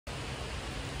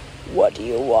What do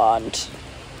you want?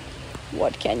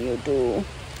 What can you do?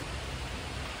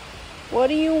 What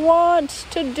do you want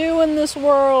to do in this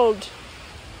world?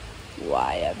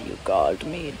 Why have you called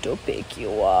me to pick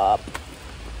you up?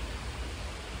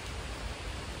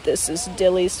 This is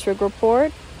Dilly's Twig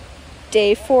Report,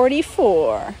 day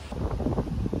 44.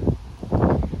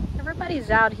 Everybody's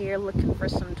out here looking for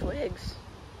some twigs.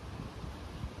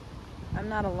 I'm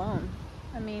not alone.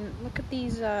 I mean, look at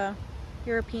these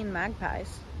European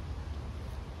magpies.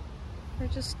 They're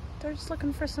just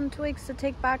looking for some twigs to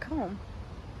take back home.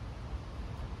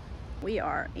 We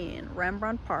are in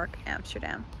Rembrandtpark,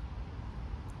 Amsterdam,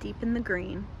 deep in the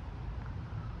green,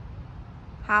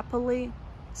 happily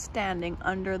standing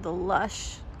under the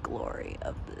lush glory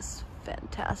of this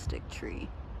fantastic tree,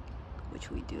 which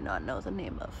we do not know the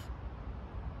name of,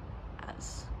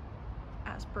 as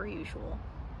per usual.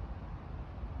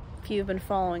 If you've been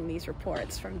following these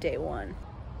reports from day one,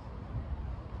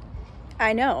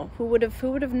 I know, who would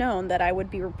have known that I would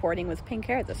be reporting with pink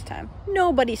hair this time?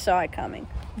 Nobody saw it coming,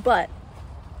 but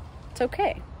it's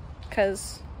okay,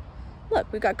 because look,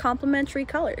 we've got complementary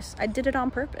colors. I did it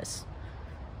on purpose,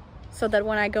 so that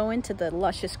when I go into the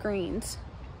luscious greens,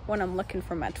 when I'm looking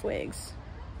for my twigs,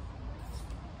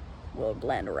 we'll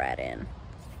blend right in.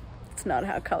 It's not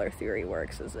how color theory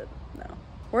works, is it? No.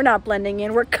 We're not blending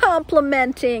in, we're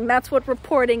complementing. That's what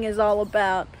reporting is all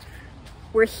about.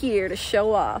 We're here to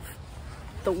show off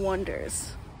the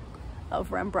wonders of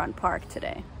Rembrandtpark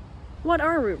today. What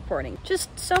are we reporting?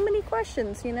 Just so many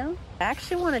questions, you know? I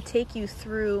actually want to take you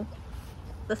through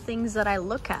the things that I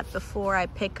look at before I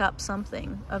pick up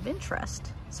something of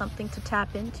interest, something to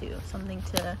tap into, something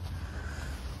to,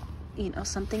 you know,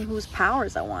 something whose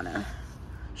powers I want to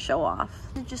show off.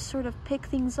 To just sort of pick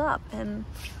things up and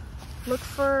look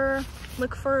for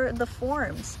the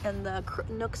forms and the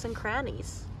nooks and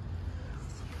crannies,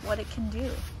 what it can do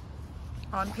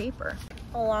on paper.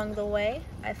 Along the way,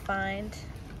 I find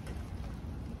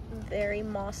very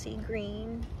mossy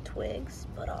green twigs,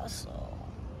 but also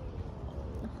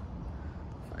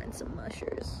find some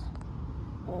mushers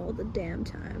all the damn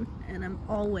time, and I'm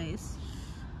always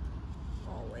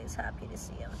happy to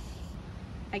see them.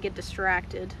 I get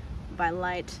distracted by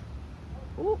light.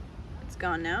 Ooh, it's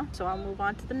gone now, so I'll move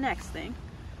on to the next thing.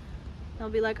 I'll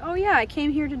be like, oh yeah, I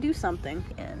came here to do something,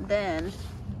 and then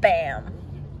bam,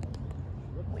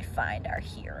 we find our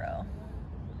hero.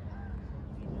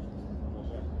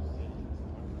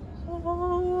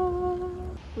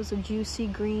 It was a juicy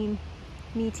green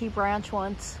meaty branch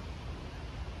once.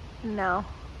 No,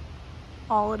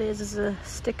 all it is a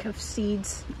stick of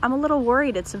seeds. I'm a little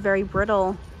worried it's a very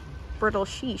brittle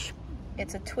sheesh.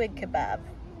 It's a twig kebab,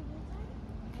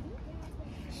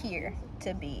 here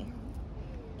to be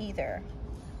either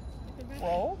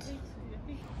rolled.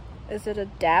 Is it a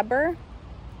dabber?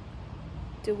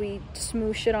 Do we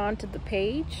smoosh it onto the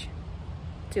page?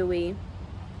 Do we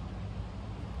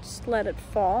just let it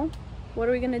fall? What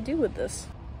are we gonna do with this?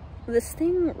 This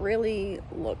thing really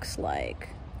looks like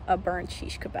a burnt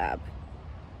shish kebab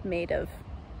made of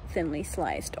thinly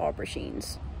sliced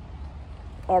aubergine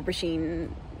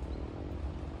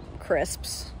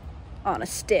crisps on a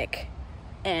stick.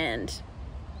 And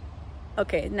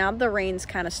okay, now the rain's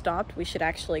kind of stopped, we should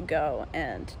actually go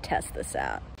and test this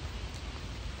out.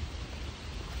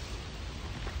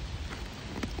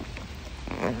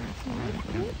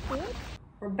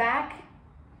 We're back,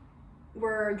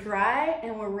 we're dry,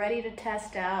 and we're ready to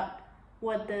test out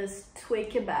what this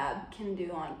twig kebab can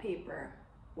do on paper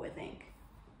with ink,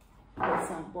 with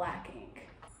some black ink.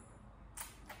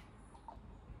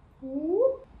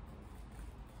 Ooh.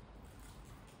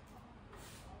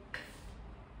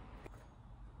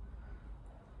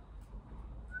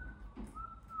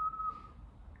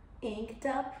 Inked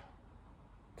up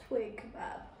twig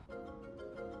kebab.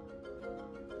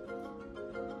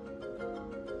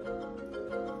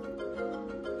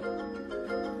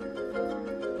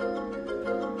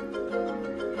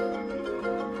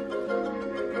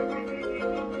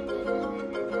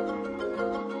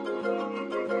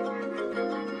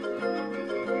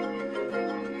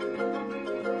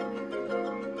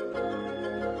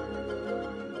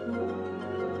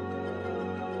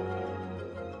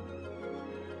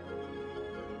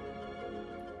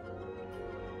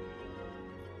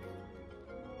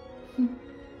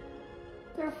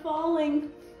 They're falling.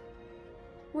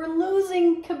 We're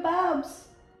losing kebabs.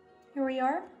 Here we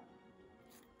are.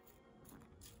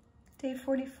 Day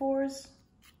 44's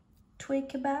twig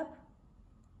kebab.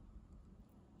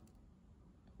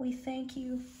 We thank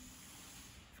you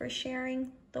for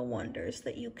sharing the wonders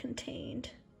that you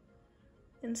contained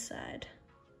inside.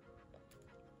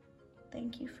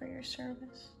 Thank you for your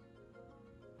service.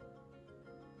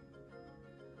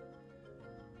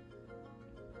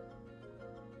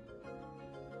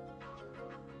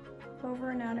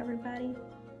 Over and out, everybody.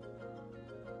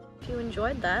 If you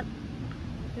enjoyed that,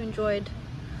 if you enjoyed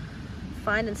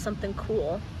finding something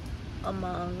cool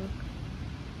among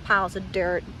piles of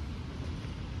dirt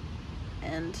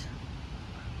and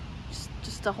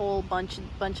just a whole bunch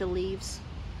of leaves,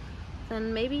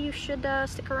 then maybe you should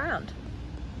stick around,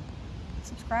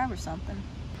 subscribe or something.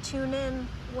 Tune in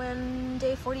when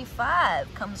day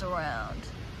 45 comes around.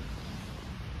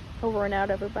 Over and out,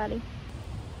 everybody.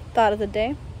 Thought of the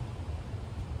day: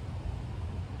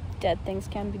 dead things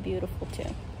can be beautiful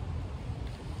too.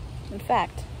 In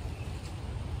fact,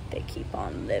 they keep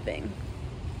on living.